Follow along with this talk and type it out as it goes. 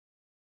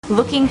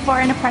Looking for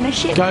an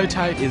apprenticeship?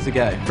 GOTAFE is the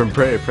go. From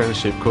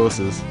pre-apprenticeship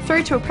courses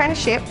through to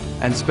apprenticeship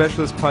and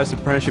specialist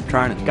post-apprenticeship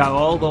training. Go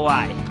all the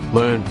way.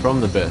 Learn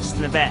from the best.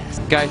 The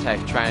best.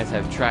 GOTAFE trainers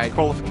have trade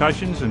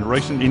qualifications and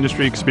recent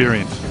industry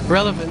experience.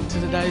 Relevant to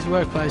today's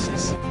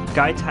workplaces.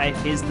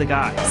 GOTAFE is the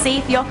go. See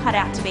if you're cut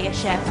out to be a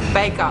chef,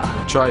 baker,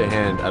 Try your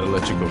hand at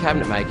electrical,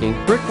 cabinet making,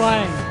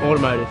 Bricklaying.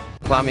 automotive.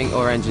 plumbing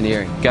or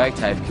engineering.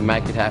 GOTAFE can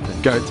make it happen.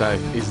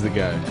 GOTAFE is the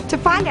go. To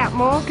find out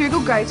more, Google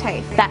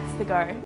GOTAFE. that's the go.